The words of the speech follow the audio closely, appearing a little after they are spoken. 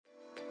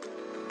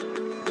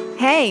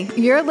Hey,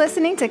 you're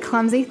listening to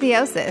Clumsy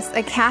Theosis,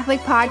 a Catholic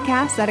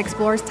podcast that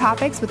explores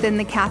topics within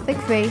the Catholic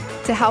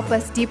faith to help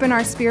us deepen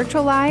our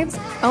spiritual lives,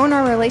 own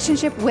our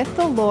relationship with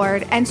the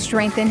Lord, and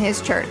strengthen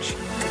His church.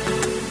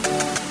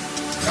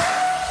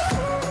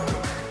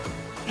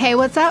 Hey,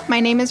 what's up? My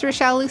name is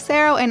Rochelle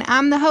Lucero, and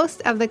I'm the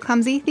host of the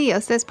Clumsy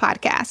Theosis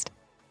podcast.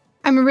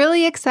 I'm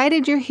really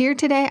excited you're here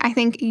today. I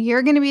think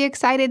you're going to be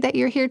excited that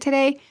you're here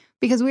today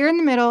because we're in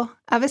the middle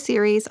of a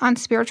series on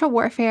spiritual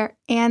warfare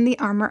and the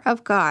armor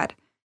of God.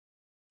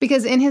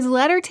 Because in his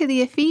letter to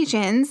the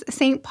Ephesians,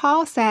 St.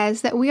 Paul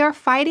says that we are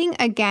fighting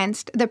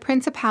against the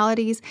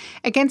principalities,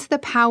 against the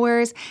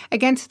powers,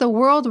 against the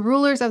world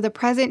rulers of the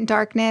present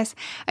darkness,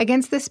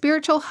 against the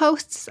spiritual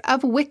hosts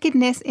of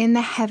wickedness in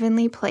the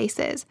heavenly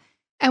places.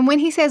 And when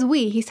he says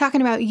we, he's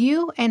talking about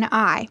you and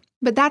I.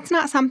 But that's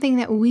not something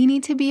that we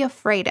need to be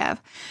afraid of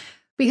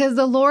because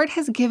the Lord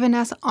has given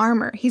us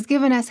armor. He's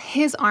given us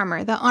his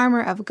armor, the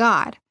armor of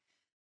God.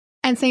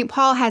 And St.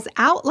 Paul has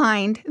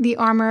outlined the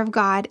armor of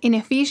God in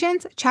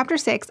Ephesians chapter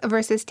 6,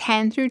 verses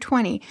 10 through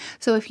 20.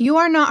 So if you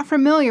are not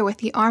familiar with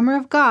the armor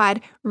of God,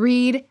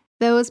 read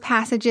those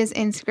passages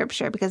in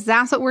Scripture because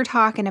that's what we're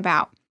talking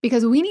about.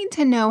 Because we need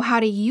to know how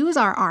to use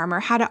our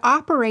armor, how to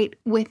operate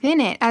within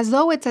it as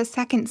though it's a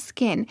second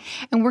skin.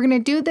 And we're going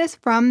to do this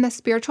from the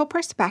spiritual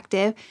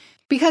perspective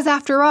because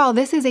after all,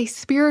 this is a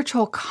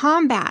spiritual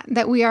combat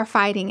that we are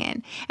fighting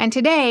in. And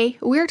today,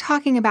 we're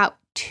talking about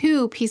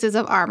two pieces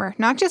of armor,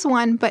 not just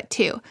one, but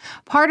two.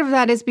 Part of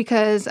that is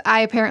because I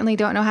apparently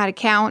don't know how to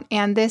count,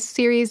 and this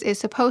series is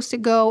supposed to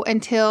go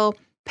until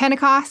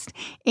Pentecost,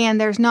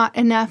 and there's not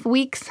enough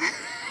weeks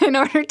in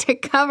order to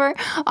cover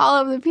all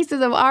of the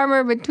pieces of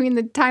armor between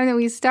the time that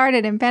we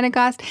started and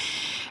Pentecost.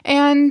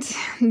 And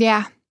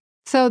yeah,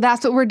 so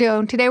that's what we're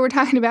doing. Today we're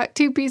talking about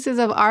two pieces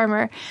of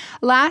armor.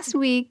 Last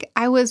week,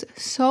 I was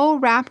so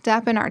wrapped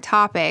up in our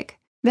topic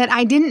that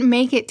I didn't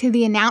make it to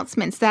the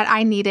announcements that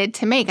I needed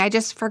to make. I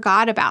just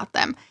forgot about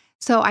them.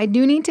 So I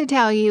do need to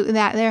tell you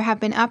that there have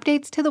been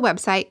updates to the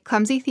website,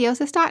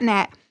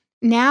 clumsytheosis.net.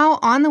 Now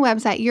on the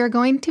website, you're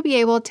going to be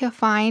able to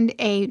find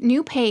a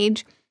new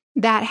page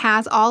that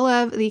has all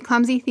of the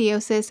Clumsy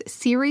Theosis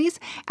series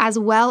as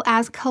well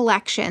as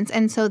collections.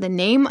 And so the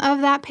name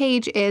of that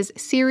page is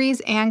Series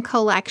and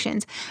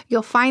Collections.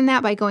 You'll find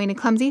that by going to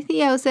Clumsy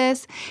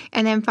Theosis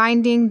and then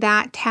finding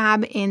that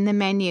tab in the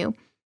menu.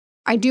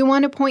 I do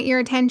want to point your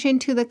attention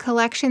to the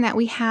collection that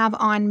we have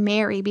on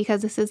Mary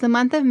because this is the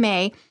month of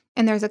May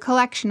and there's a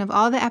collection of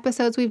all the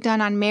episodes we've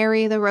done on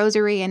Mary, the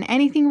Rosary, and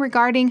anything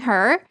regarding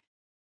her.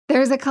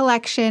 There's a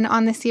collection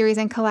on the series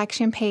and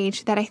collection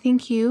page that I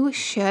think you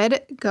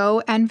should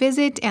go and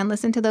visit and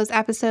listen to those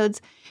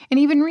episodes and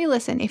even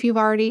re-listen if you've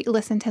already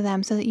listened to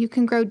them so that you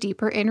can grow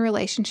deeper in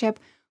relationship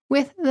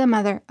with the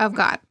Mother of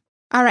God.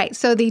 All right,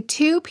 so the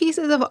two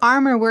pieces of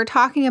armor we're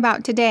talking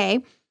about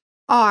today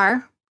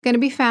are going to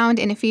be found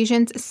in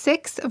Ephesians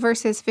 6,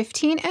 verses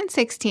 15 and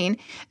 16.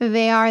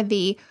 They are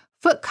the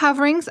foot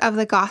coverings of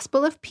the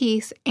gospel of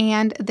peace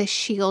and the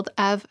shield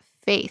of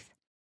faith.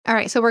 All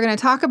right, so we're going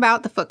to talk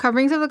about the foot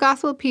coverings of the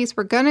gospel of peace.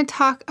 We're going to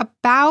talk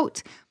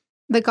about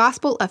the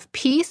gospel of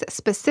peace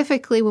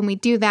specifically when we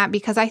do that,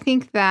 because I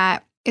think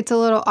that it's a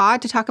little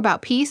odd to talk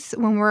about peace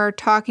when we're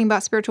talking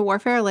about spiritual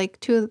warfare. Like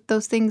two of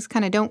those things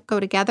kind of don't go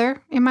together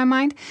in my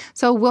mind.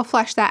 So we'll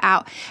flesh that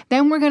out.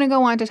 Then we're going to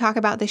go on to talk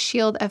about the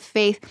shield of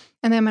faith.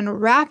 And then I'm going to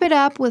wrap it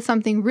up with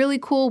something really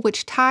cool,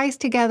 which ties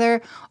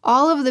together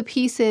all of the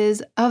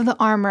pieces of the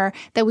armor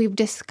that we've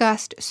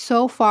discussed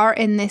so far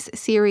in this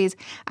series.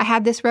 I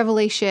had this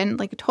revelation,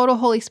 like a total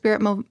Holy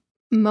Spirit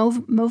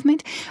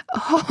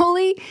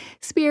Holy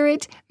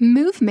Spirit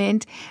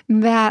movement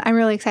that I'm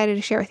really excited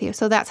to share with you.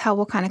 So that's how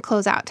we'll kind of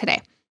close out today.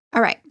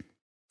 All right.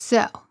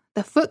 So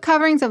the foot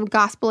coverings of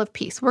gospel of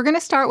peace. We're going to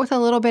start with a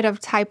little bit of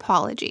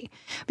typology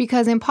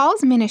because in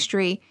Paul's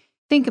ministry,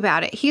 think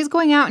about it. He's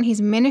going out and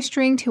he's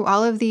ministering to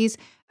all of these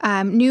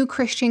new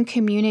Christian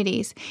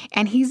communities,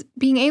 and he's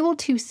being able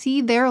to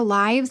see their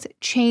lives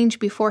change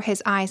before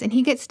his eyes, and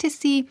he gets to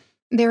see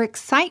their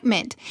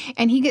excitement,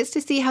 and he gets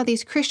to see how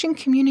these Christian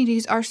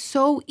communities are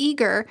so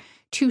eager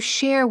to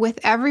share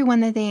with everyone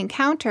that they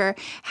encounter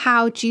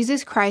how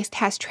Jesus Christ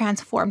has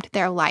transformed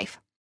their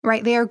life,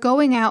 right? They are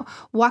going out,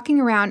 walking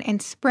around,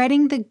 and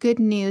spreading the good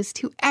news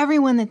to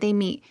everyone that they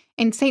meet,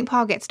 and St.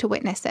 Paul gets to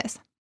witness this.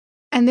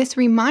 And this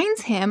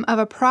reminds him of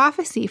a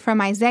prophecy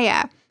from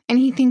Isaiah. And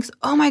he thinks,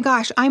 oh my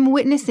gosh, I'm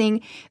witnessing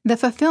the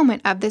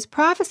fulfillment of this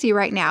prophecy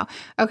right now.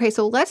 Okay,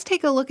 so let's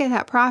take a look at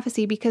that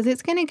prophecy because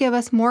it's going to give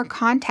us more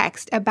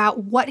context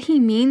about what he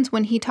means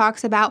when he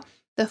talks about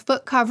the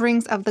foot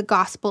coverings of the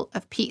gospel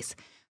of peace.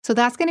 So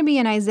that's going to be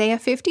in Isaiah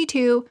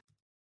 52.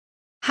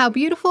 How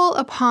beautiful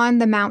upon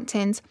the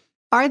mountains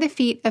are the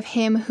feet of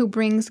him who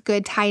brings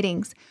good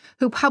tidings,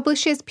 who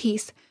publishes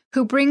peace,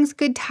 who brings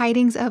good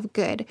tidings of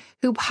good,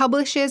 who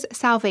publishes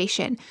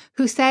salvation,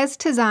 who says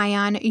to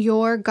Zion,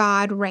 your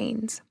God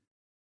reigns.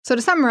 So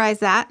to summarize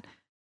that,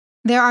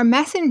 there are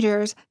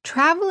messengers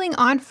traveling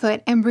on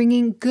foot and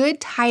bringing good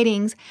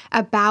tidings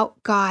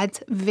about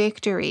God's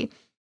victory.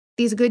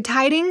 These good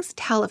tidings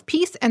tell of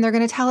peace, and they're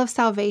going to tell of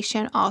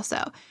salvation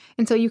also.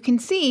 And so you can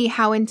see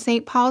how in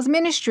St. Paul's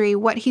ministry,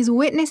 what he's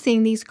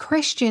witnessing these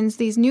Christians,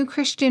 these new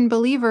Christian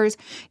believers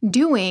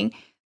doing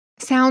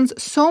sounds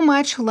so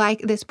much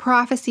like this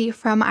prophecy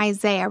from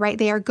Isaiah, right?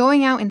 They are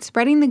going out and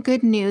spreading the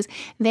good news.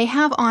 They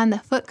have on the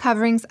foot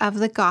coverings of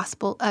the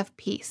gospel of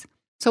peace.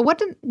 So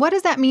what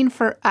does that mean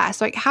for us?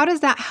 Like, how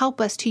does that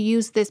help us to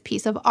use this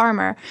piece of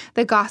armor,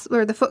 the gospel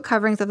or the foot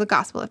coverings of the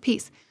gospel of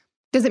peace?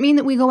 Does it mean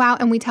that we go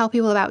out and we tell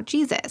people about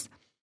Jesus?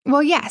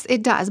 Well, yes,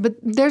 it does, but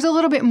there's a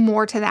little bit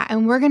more to that.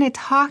 And we're going to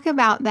talk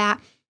about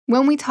that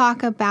when we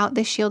talk about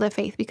the shield of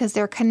faith, because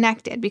they're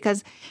connected.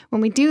 Because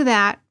when we do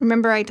that,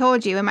 remember I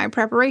told you in my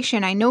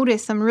preparation, I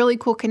noticed some really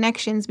cool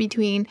connections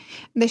between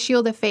the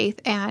shield of faith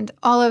and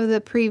all of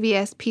the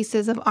previous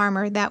pieces of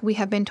armor that we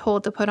have been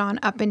told to put on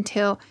up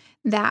until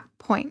that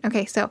point.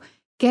 Okay, so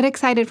get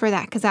excited for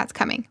that because that's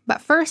coming.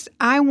 But first,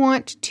 I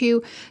want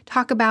to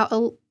talk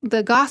about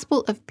the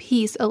gospel of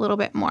peace a little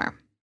bit more.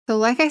 So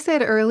like I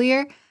said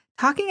earlier,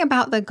 talking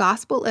about the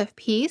gospel of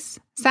peace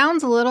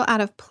sounds a little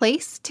out of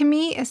place to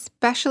me,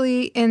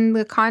 especially in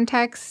the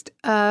context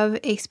of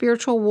a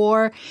spiritual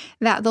war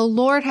that the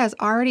Lord has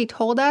already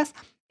told us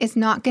is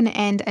not going to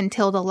end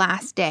until the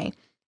last day.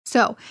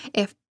 So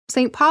if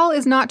St. Paul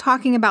is not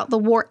talking about the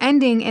war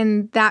ending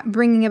and that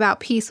bringing about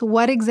peace,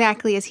 what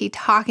exactly is he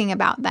talking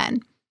about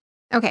then?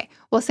 Okay,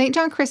 well, St.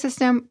 John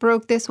Chrysostom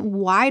broke this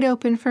wide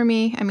open for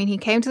me. I mean, he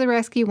came to the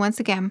rescue once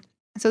again.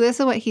 So this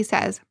is what he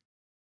says.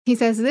 He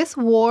says, this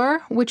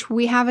war which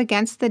we have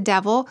against the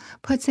devil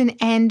puts an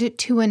end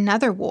to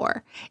another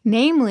war,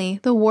 namely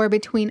the war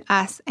between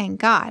us and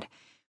God.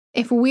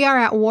 If we are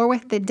at war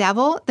with the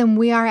devil, then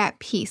we are at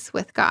peace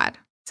with God.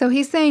 So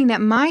he's saying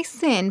that my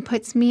sin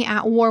puts me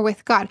at war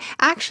with God.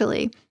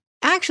 Actually,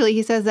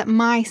 he says that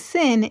my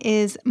sin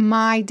is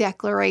my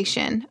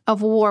declaration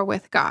of war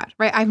with God,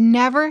 right? I've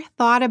never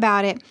thought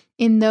about it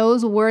in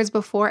those words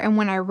before. And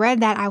when I read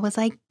that, I was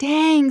like,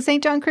 dang,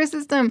 St. John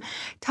Chrysostom,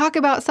 talk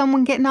about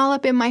someone getting all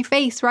up in my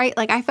face, right?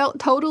 Like I felt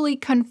totally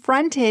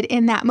confronted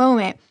in that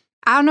moment.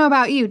 I don't know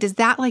about you. Does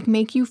that like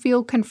make you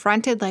feel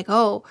confronted? Like,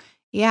 oh,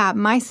 yeah,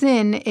 my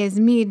sin is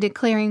me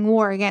declaring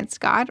war against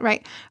God,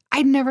 right?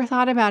 I'd never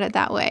thought about it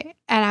that way.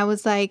 And I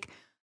was like,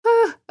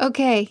 oh,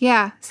 okay,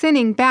 yeah,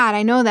 sinning, bad,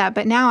 I know that.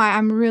 But now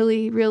I'm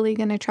really, really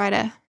going to try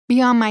to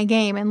be on my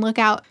game and look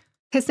out.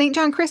 Because St.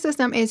 John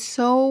Chrysostom is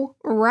so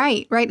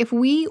right? If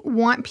we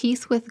want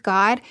peace with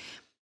God,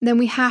 then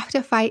we have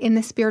to fight in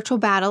the spiritual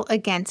battle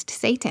against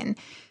Satan.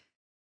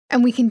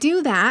 And we can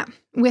do that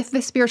with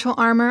the spiritual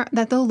armor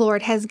that the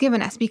Lord has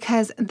given us,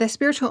 because the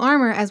spiritual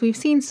armor, as we've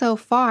seen so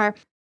far,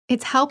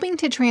 it's helping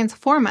to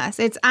transform us.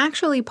 It's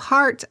actually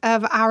part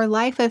of our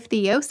life of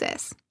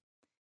theosis.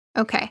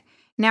 Okay,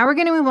 now we're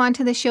going to move on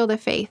to the shield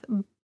of faith,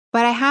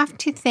 but I have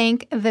to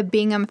thank the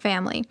Bingham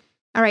family.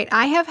 All right,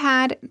 I have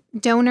had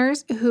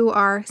donors who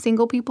are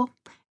single people,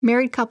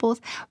 married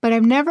couples, but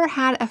I've never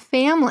had a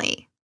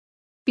family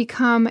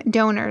become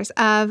donors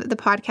of the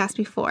podcast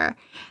before.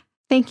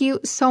 Thank you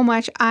so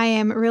much. I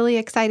am really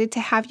excited to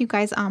have you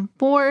guys on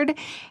board.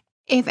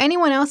 If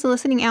anyone else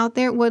listening out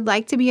there would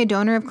like to be a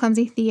donor of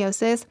Clumsy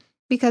Theosis,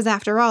 because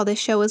after all, this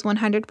show is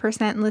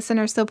 100%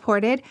 listener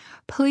supported,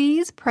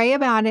 please pray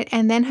about it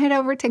and then head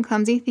over to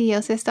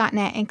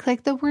clumsytheosis.net and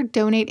click the word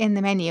donate in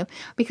the menu,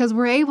 because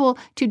we're able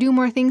to do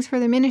more things for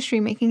the ministry,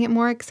 making it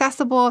more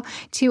accessible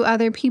to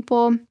other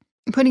people,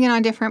 putting it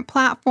on different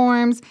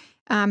platforms,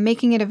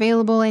 making it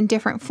available in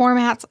different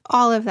formats,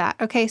 all of that.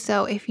 Okay,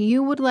 so if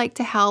you would like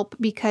to help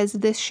because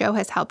this show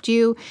has helped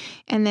you,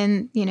 and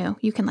then,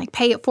 you can like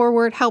pay it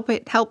forward,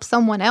 help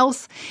someone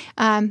else,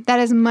 that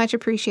is much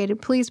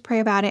appreciated. Please pray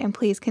about it and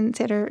please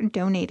consider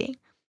donating.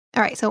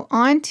 All right, so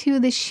on to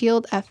the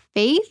shield of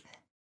faith.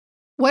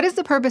 What is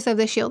the purpose of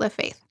the shield of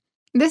faith?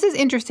 This is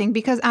interesting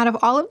because out of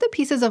all of the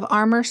pieces of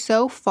armor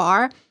so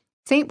far,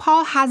 St.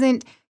 Paul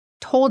hasn't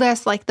told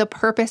us like the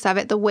purpose of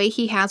it the way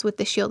he has with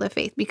the shield of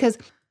faith, because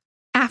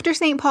after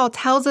St. Paul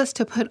tells us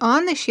to put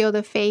on the shield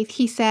of faith,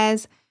 he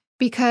says,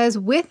 because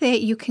with it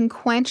you can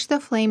quench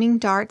the flaming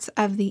darts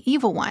of the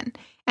evil one.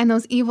 And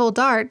those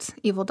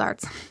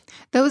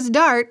those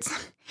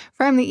darts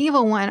from the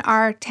evil one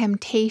are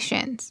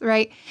temptations,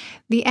 right?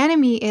 The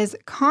enemy is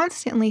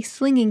constantly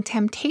slinging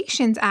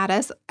temptations at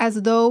us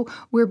as though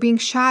we're being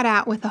shot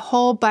at with a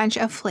whole bunch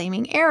of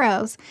flaming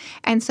arrows.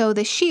 And so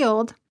the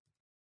shield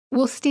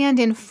will stand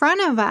in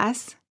front of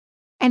us,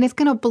 and it's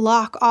going to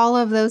block all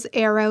of those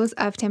arrows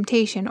of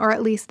temptation, or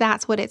at least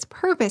that's what its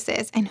purpose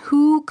is. And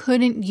who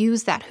couldn't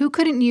use that? Who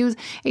couldn't use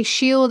a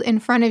shield in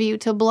front of you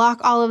to block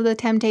all of the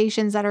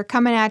temptations that are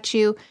coming at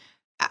you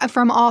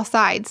from all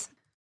sides?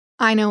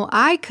 I know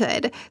I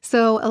could.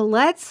 So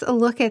let's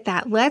look at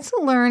that. Let's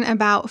learn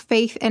about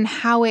faith and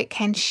how it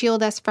can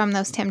shield us from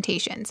those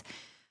temptations.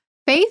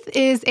 Faith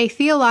is a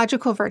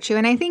theological virtue,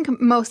 and I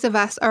think most of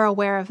us are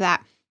aware of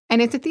that.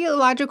 And it's a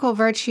theological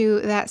virtue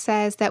that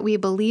says that we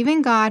believe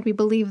in God, we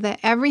believe that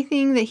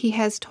everything that He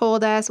has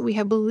told us,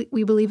 we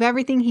believe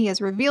everything He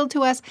has revealed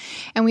to us,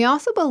 and we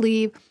also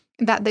believe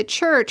that the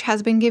church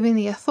has been given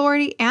the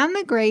authority and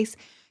the grace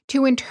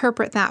to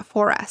interpret that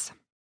for us.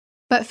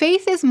 But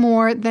faith is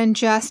more than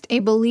just a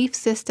belief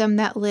system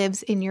that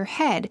lives in your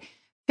head.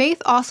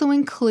 Faith also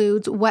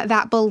includes what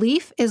that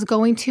belief is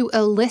going to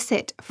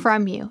elicit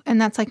from you.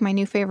 And that's like my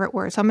new favorite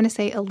word. So I'm going to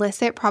say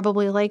elicit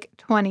probably like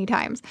 20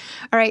 times.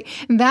 All right.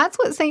 That's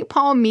what St.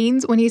 Paul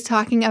means when he's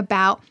talking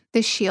about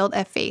the shield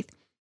of faith.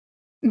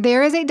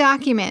 There is a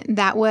document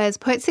that was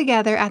put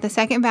together at the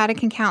Second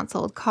Vatican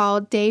Council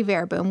called De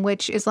Verbum,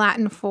 which is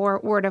Latin for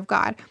Word of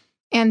God.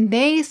 And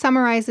they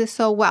summarize this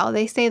so well.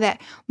 They say that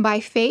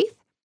by faith,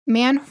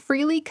 man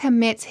freely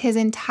commits his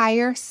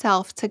entire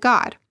self to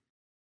God.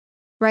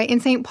 Right?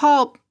 And St.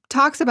 Paul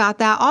talks about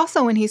that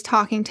also when he's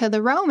talking to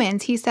the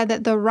Romans. He said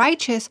that the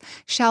righteous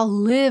shall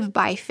live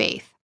by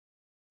faith.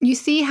 You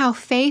see how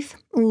faith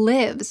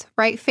lives,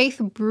 right?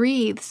 Faith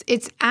breathes.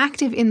 It's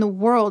active in the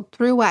world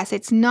through us.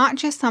 It's not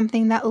just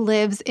something that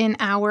lives in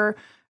our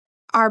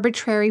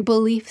arbitrary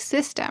belief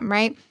system,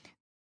 right?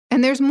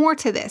 And there's more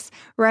to this,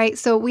 right?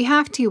 So we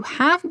have to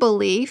have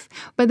belief,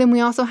 but then we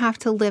also have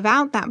to live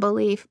out that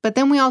belief, but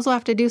then we also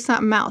have to do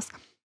something else.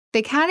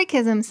 The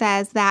Catechism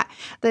says that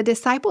the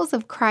disciples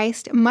of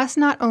Christ must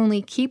not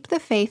only keep the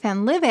faith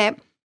and live it,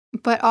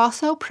 but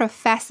also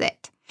profess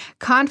it,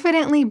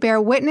 confidently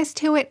bear witness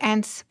to it,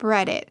 and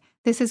spread it.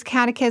 This is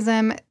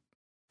Catechism,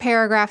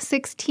 paragraph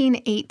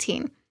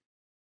 1618.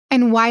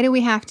 And why do we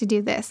have to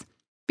do this?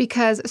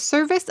 Because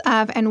service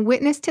of and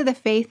witness to the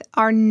faith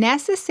are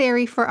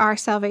necessary for our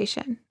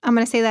salvation. I'm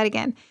going to say that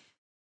again.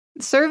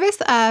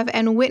 Service of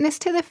and witness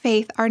to the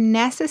faith are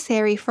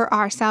necessary for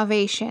our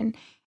salvation.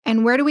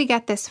 And where do we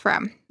get this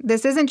from?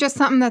 This isn't just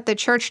something that the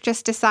church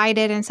just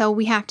decided and so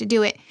we have to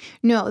do it.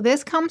 No,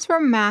 this comes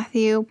from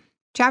Matthew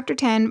chapter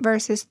 10,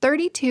 verses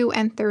 32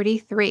 and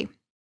 33.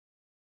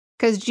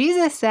 Because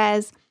Jesus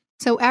says,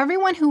 "So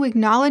everyone who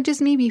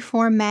acknowledges me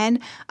before men,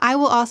 I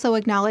will also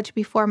acknowledge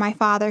before my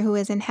Father who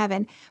is in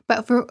heaven.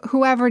 But for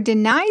whoever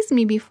denies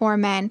me before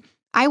men,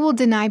 I will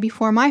deny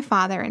before my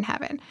Father in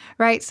heaven."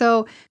 Right?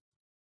 So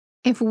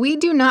if we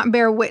do not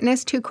bear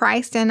witness to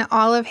Christ and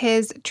all of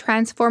his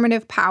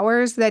transformative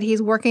powers that he's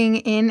working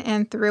in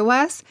and through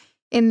us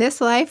in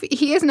this life,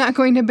 he is not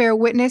going to bear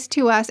witness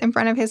to us in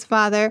front of his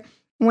Father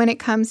when it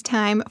comes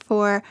time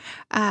for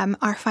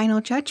our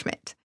final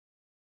judgment.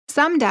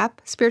 Summed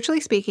up, spiritually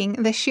speaking,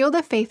 the shield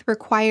of faith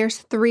requires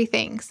three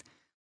things.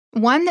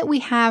 One, that we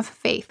have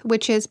faith,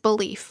 which is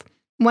belief.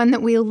 One,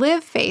 that we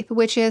live faith,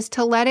 which is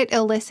to let it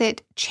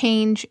elicit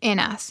change in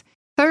us.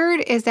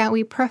 Third is that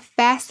we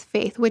profess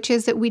faith, which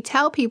is that we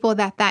tell people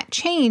that that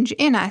change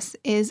in us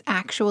is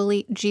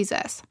actually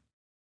Jesus.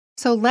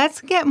 So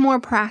let's get more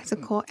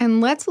practical and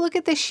let's look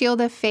at the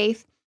shield of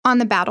faith on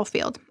the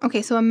battlefield.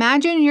 Okay, so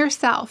imagine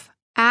yourself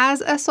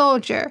as a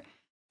soldier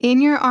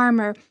in your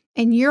armor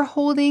and you're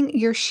holding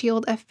your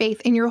shield of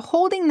faith and you're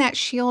holding that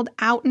shield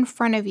out in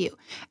front of you.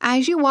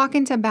 As you walk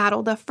into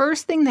battle, the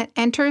first thing that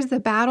enters the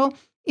battle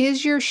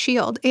is your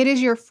shield. It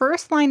is your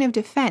first line of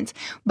defense,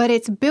 but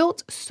it's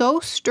built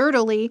so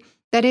sturdily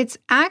that it's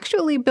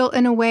actually built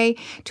in a way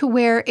to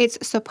where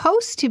it's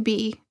supposed to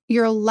be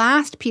your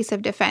last piece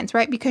of defense,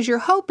 right? Because you're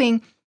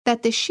hoping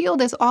that the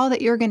shield is all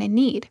that you're going to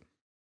need.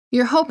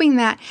 You're hoping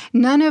that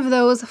none of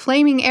those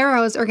flaming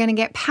arrows are going to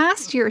get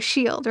past your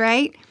shield,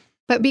 right?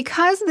 But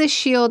because the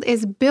shield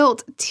is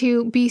built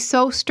to be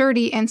so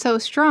sturdy and so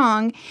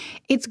strong,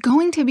 it's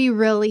going to be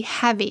really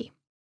heavy.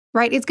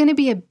 Right? It's going to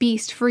be a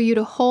beast for you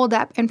to hold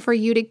up and for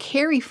you to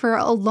carry for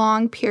a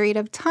long period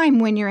of time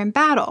when you're in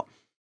battle.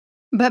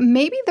 But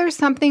maybe there's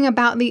something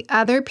about the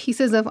other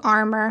pieces of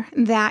armor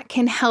that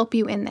can help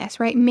you in this,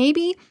 right?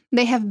 Maybe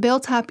they have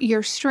built up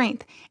your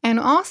strength. And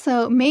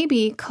also,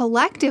 maybe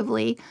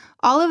collectively,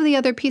 all of the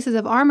other pieces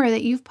of armor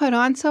that you've put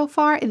on so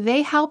far,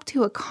 they help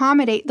to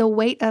accommodate the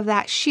weight of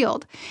that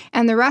shield.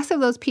 And the rest of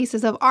those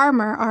pieces of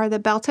armor are the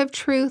belt of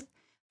truth,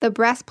 the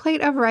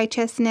breastplate of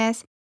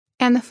righteousness,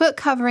 and the foot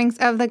coverings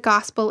of the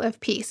gospel of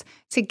peace.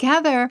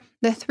 Together,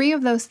 the three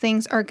of those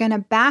things are going to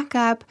back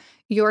up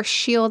your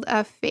shield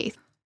of faith.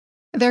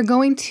 They're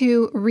going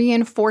to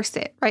reinforce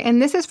it, right?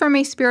 And this is from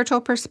a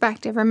spiritual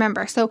perspective,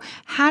 remember. So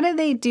how do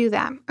they do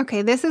that?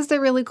 Okay, this is the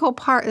really cool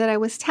part that I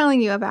was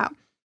telling you about.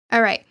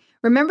 All right.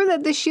 Remember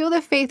that the shield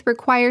of faith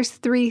requires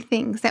three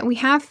things, that we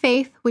have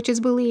faith, which is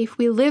belief,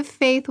 we live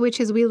faith, which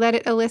is we let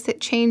it elicit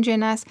change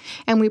in us,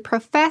 and we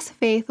profess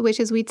faith, which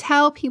is we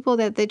tell people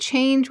that the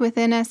change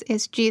within us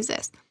is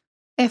Jesus.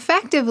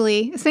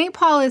 Effectively, St.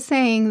 Paul is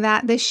saying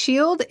that the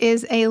shield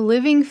is a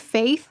living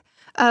faith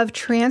of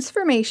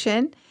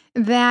transformation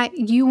that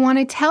you want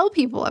to tell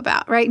people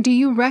about, right? Do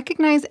you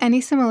recognize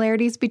any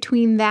similarities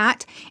between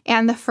that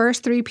and the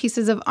first three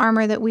pieces of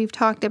armor that we've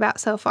talked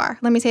about so far?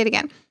 Let me say it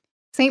again.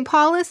 St.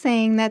 Paul is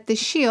saying that the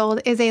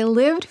shield is a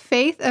lived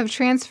faith of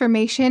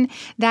transformation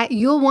that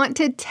you'll want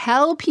to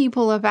tell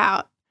people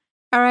about.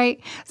 All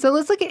right, so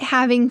let's look at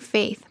having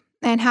faith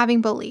and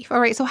having belief. All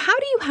right, so how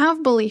do you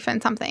have belief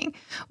in something?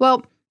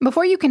 Well,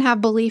 before you can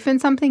have belief in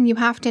something, you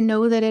have to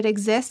know that it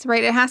exists,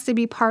 right? It has to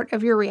be part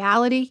of your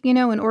reality, in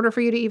order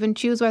for you to even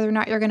choose whether or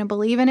not you're going to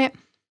believe in it.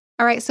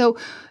 All right, so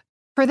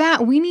for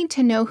that, we need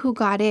to know who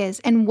God is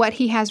and what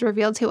he has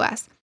revealed to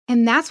us.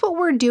 And that's what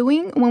we're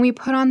doing when we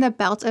put on the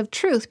belt of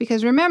truth.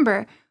 Because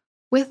remember,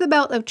 with the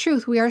belt of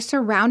truth, we are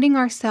surrounding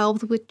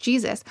ourselves with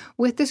Jesus,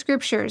 with the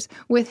scriptures,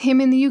 with him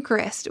in the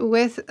Eucharist,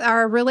 with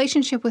our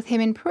relationship with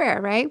him in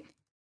prayer, right?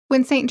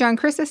 When St. John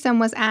Chrysostom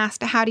was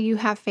asked, how do you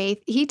have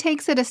faith? He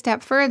takes it a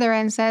step further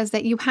and says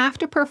that you have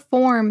to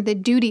perform the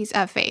duties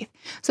of faith.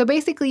 So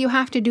basically, you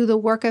have to do the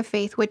work of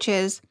faith, which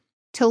is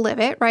to live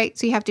it, right?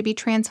 So you have to be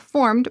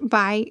transformed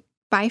by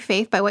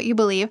faith, by what you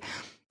believe,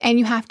 and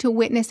you have to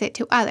witness it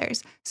to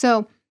others.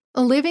 So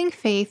living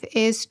faith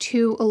is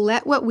to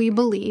let what we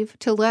believe,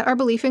 to let our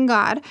belief in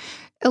God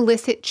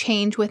elicit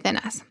change within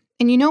us.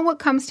 And you know what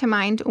comes to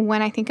mind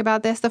when I think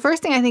about this? The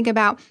first thing I think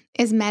about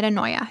is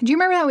metanoia. Do you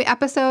remember that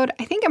episode?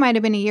 I think it might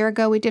have been a year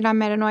ago we did on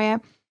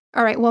metanoia.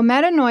 All right, well,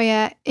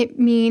 metanoia, it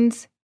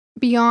means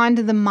beyond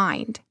the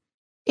mind.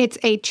 It's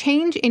a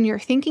change in your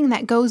thinking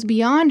that goes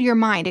beyond your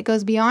mind. It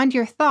goes beyond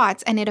your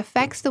thoughts, and it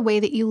affects the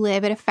way that you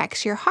live. It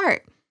affects your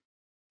heart.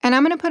 And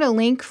I'm going to put a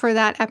link for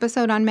that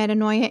episode on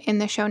metanoia in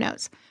the show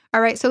notes. All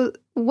right, so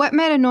what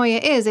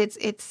metanoia is,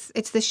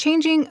 it's this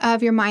changing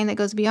of your mind that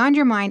goes beyond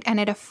your mind,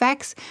 and it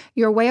affects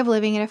your way of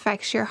living. It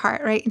affects your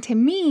heart, right? And to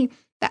me,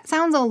 that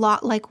sounds a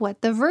lot like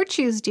what the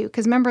virtues do.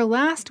 Because remember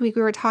last week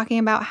we were talking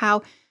about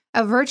how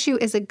a virtue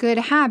is a good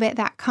habit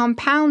that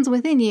compounds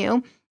within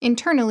you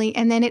internally,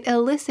 and then it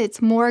elicits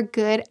more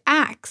good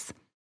acts.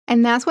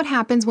 And that's what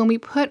happens when we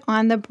put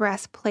on the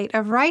breastplate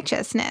of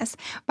righteousness.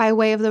 By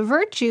way of the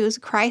virtues,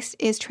 Christ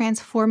is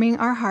transforming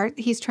our heart.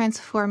 He's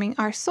transforming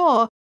our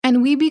soul.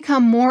 And we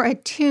become more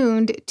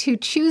attuned to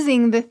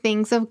choosing the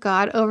things of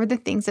God over the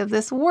things of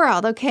this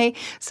world, okay?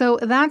 So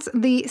that's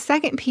the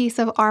second piece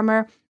of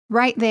armor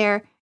right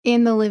there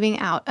in the living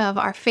out of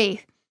our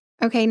faith.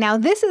 Okay, now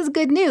this is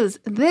good news.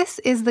 This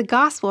is the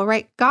gospel,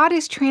 right? God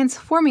is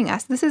transforming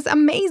us. This is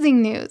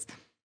amazing news.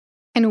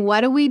 And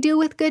what do we do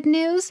with good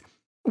news?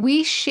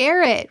 We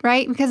share it,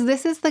 right? Because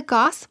this is the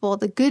gospel.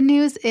 The good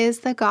news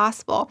is the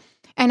gospel.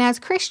 And as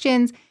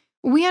Christians,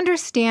 we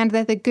understand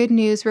that the good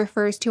news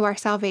refers to our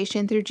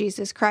salvation through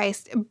Jesus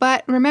Christ.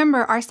 But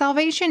remember, our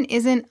salvation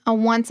isn't a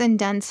once and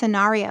done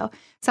scenario.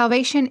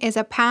 Salvation is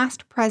a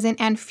past,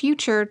 present, and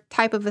future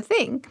type of a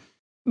thing.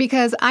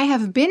 Because I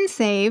have been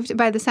saved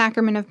by the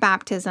sacrament of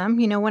baptism,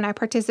 when I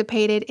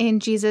participated in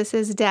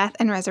Jesus' death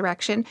and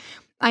resurrection.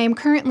 I am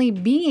currently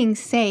being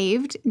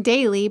saved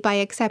daily by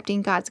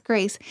accepting God's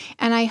grace,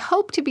 and I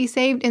hope to be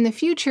saved in the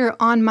future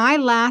on my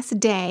last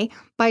day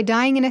by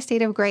dying in a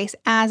state of grace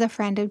as a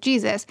friend of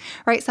Jesus,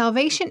 right?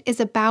 Salvation is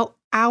about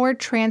our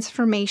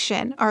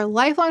transformation, our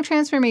lifelong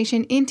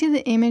transformation into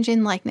the image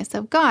and likeness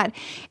of God.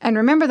 And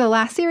remember the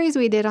last series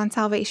we did on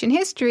salvation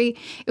history,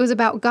 it was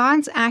about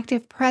God's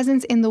active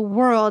presence in the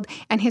world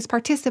and his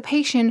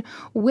participation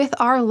with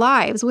our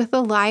lives, with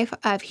the life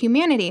of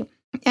humanity.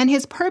 And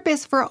his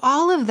purpose for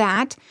all of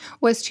that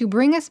was to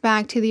bring us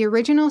back to the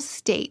original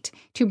state,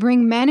 to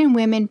bring men and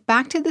women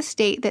back to the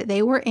state that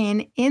they were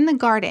in the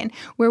garden,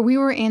 where we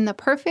were in the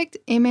perfect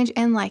image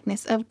and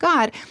likeness of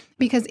God.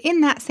 Because in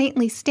that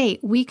saintly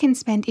state, we can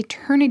spend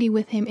eternity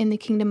with him in the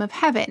kingdom of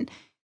heaven.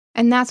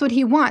 And that's what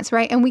he wants,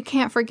 right? And we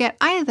can't forget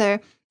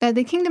either that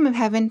the kingdom of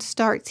heaven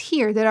starts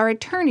here, that our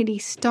eternity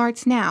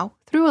starts now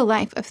through a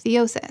life of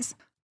theosis.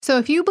 So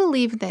if you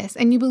believe this,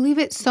 and you believe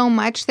it so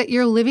much that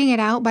you're living it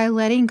out by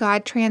letting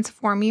God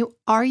transform you,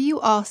 are you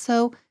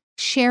also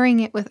sharing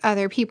it with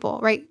other people,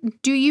 right?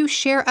 Do you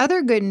share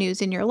other good news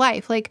in your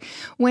life? Like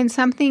when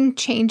something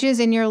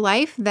changes in your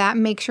life that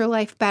makes your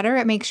life better,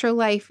 it makes your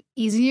life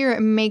easier,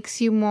 it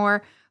makes you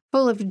more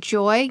full of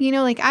joy,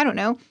 I don't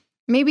know,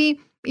 maybe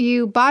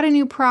you bought a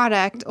new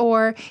product,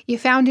 or you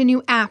found a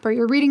new app, or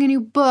you're reading a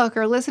new book,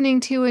 or listening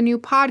to a new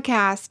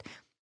podcast.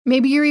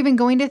 Maybe you're even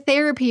going to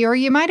therapy, or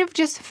you might have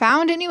just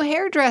found a new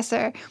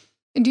hairdresser.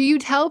 Do you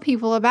tell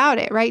people about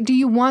it, right? Do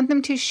you want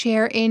them to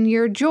share in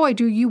your joy?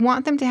 Do you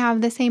want them to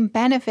have the same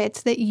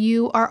benefits that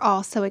you are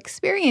also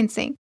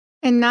experiencing?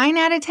 And 9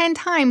 out of 10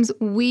 times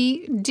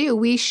we do.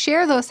 We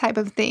share those type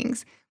of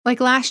things. Like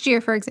last year,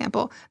 for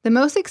example, the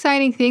most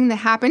exciting thing that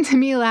happened to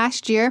me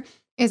last year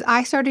is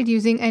I started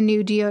using a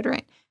new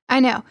deodorant. I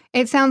know,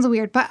 it sounds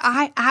weird, but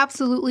I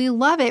absolutely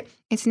love it.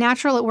 It's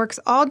natural, it works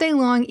all day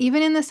long,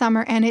 even in the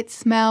summer, and it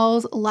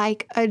smells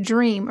like a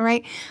dream,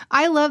 right?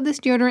 I love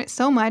this deodorant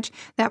so much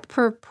that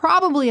for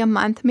probably a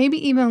month, maybe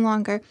even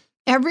longer,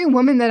 every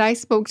woman that I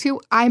spoke to,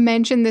 I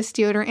mentioned this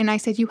deodorant and I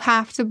said, you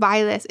have to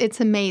buy this.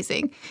 It's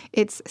amazing.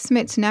 It's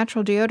Smith's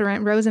Natural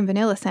Deodorant, rose and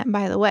vanilla scent,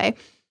 by the way.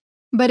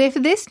 But if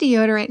this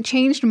deodorant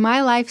changed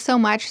my life so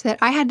much that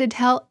I had to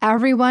tell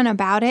everyone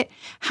about it,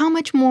 how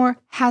much more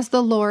has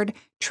the Lord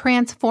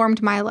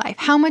transformed my life?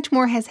 How much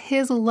more has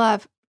his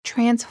love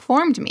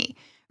transformed me,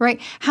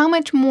 right? How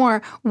much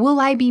more will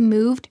I be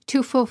moved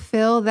to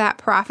fulfill that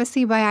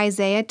prophecy by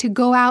Isaiah to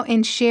go out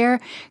and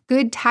share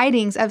good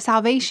tidings of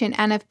salvation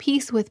and of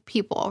peace with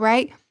people,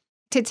 right?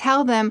 To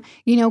tell them,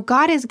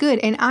 God is good.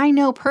 And I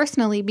know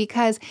personally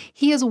because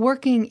he is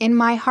working in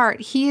my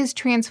heart. He is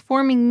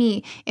transforming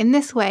me in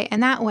this way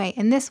and that way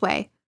and this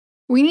way.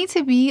 We need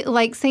to be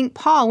like St.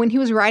 Paul when he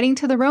was writing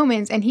to the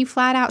Romans and he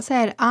flat out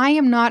said, I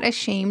am not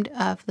ashamed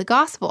of the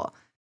gospel.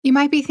 You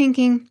might be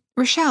thinking,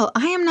 Rochelle,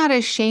 I am not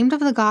ashamed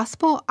of the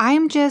gospel. I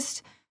am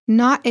just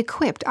not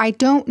equipped. I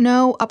don't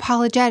know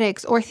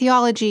apologetics or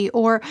theology,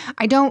 or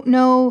I don't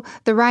know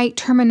the right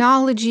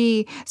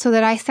terminology so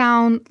that I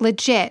sound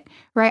legit,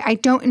 right? I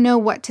don't know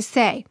what to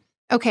say.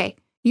 Okay,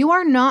 you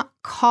are not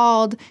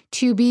called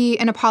to be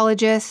an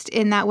apologist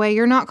in that way.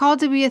 You're not called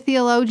to be a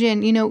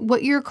theologian.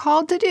 What you're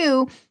called to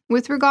do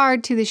with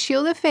regard to the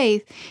shield of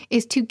faith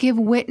is to give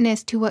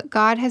witness to what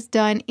God has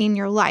done in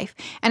your life.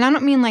 And I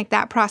don't mean like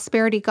that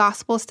prosperity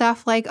gospel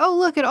stuff, like, oh,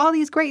 look at all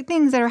these great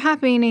things that are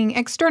happening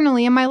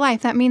externally in my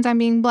life. That means I'm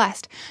being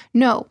blessed.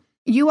 No,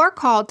 you are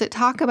called to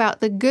talk about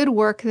the good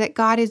work that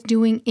God is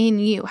doing in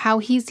you, how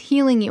he's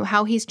healing you,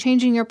 how he's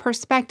changing your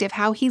perspective,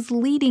 how he's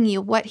leading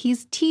you, what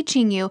he's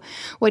teaching you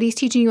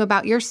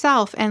about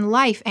yourself and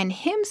life and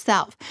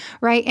himself,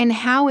 right? And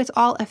how it's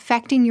all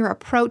affecting your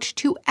approach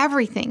to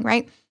everything,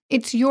 right?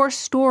 It's your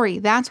story.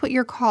 That's what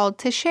you're called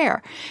to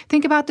share.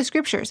 Think about the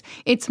scriptures.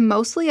 It's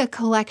mostly a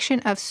collection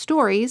of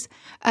stories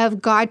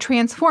of God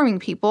transforming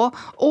people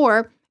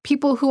or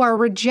people who are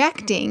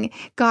rejecting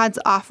God's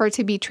offer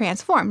to be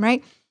transformed,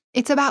 right?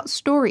 It's about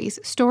stories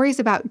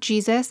about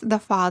Jesus, the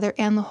Father,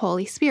 and the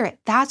Holy Spirit.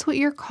 That's what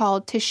you're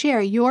called to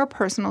share, your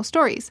personal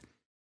stories.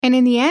 And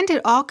in the end,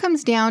 it all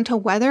comes down to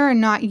whether or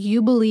not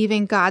you believe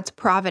in God's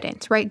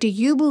providence, right? Do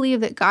you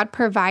believe that God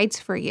provides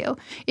for you?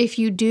 If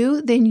you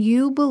do, then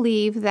you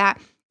believe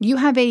that you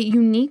have a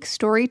unique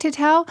story to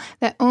tell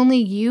that only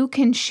you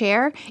can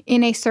share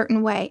in a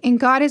certain way.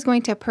 And God is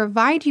going to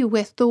provide you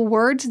with the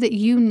words that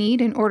you need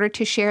in order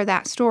to share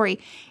that story.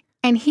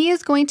 And he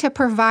is going to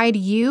provide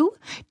you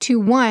to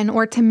one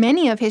or to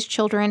many of his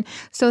children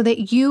so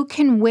that you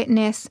can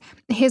witness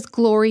his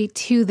glory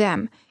to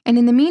them. And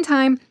in the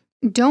meantime,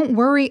 don't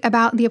worry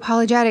about the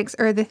apologetics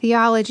or the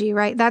theology,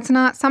 right? That's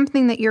not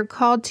something that you're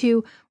called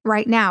to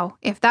right now.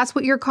 If that's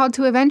what you're called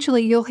to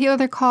eventually, you'll hear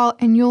the call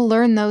and you'll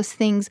learn those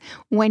things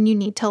when you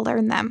need to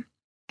learn them.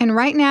 And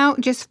right now,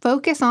 just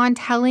focus on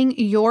telling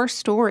your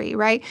story,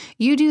 right?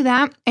 You do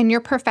that and you're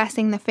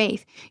professing the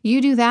faith.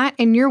 You do that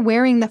and you're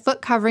wearing the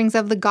foot coverings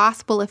of the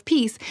gospel of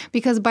peace,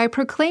 because by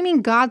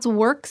proclaiming God's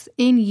works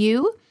in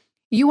you,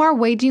 you are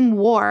waging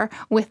war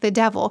with the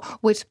devil,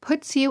 which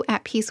puts you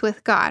at peace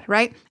with God,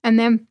 right? And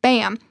then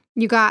bam,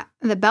 you got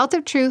the belt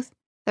of truth,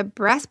 the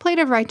breastplate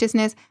of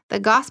righteousness, the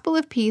gospel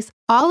of peace,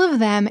 all of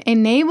them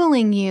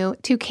enabling you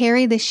to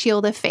carry the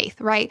shield of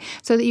faith, right?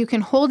 So that you can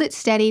hold it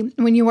steady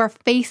when you are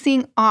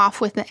facing off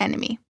with the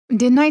enemy.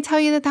 Didn't I tell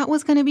you that that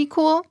was going to be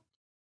cool?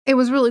 It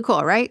was really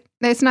cool, right?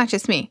 It's not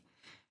just me.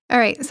 All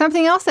right,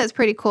 something else that's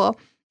pretty cool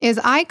is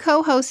I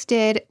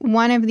co-hosted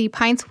one of the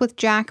Pints with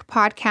Jack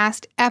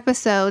podcast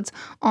episodes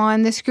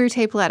on the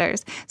Screwtape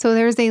Letters. So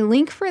there's a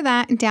link for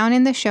that down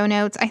in the show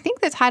notes. I think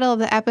the title of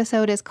the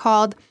episode is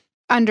called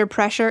Under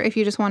Pressure, if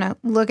you just want to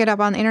look it up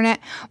on the internet,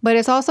 but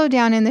it's also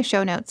down in the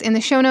show notes. In the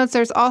show notes,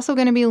 there's also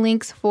going to be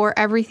links for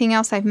everything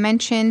else I've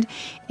mentioned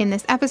in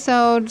this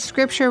episode,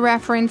 scripture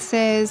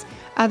references,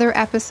 other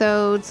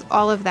episodes,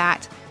 all of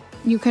that.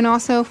 You can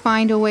also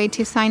find a way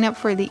to sign up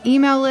for the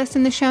email list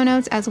in the show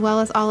notes, as well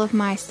as all of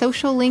my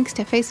social links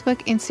to Facebook,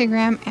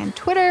 Instagram, and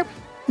Twitter.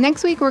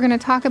 Next week, we're going to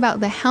talk about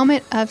the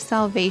helmet of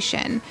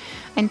salvation.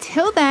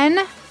 Until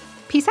then,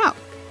 peace out.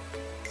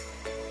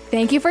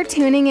 Thank you for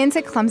tuning in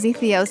to Clumsy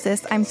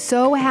Theosis. I'm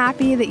so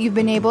happy that you've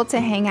been able to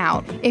hang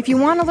out. If you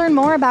want to learn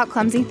more about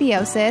Clumsy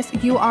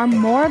Theosis, you are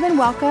more than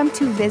welcome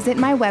to visit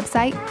my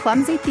website,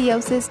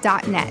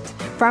 clumsytheosis.net.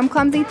 From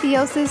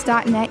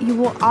clumsytheosis.net, you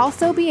will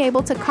also be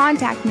able to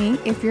contact me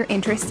if you're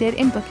interested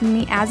in booking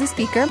me as a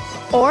speaker,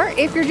 or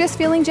if you're just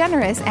feeling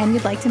generous and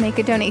you'd like to make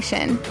a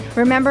donation.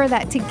 Remember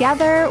that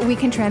together we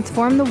can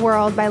transform the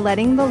world by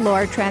letting the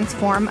Lord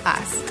transform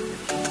us.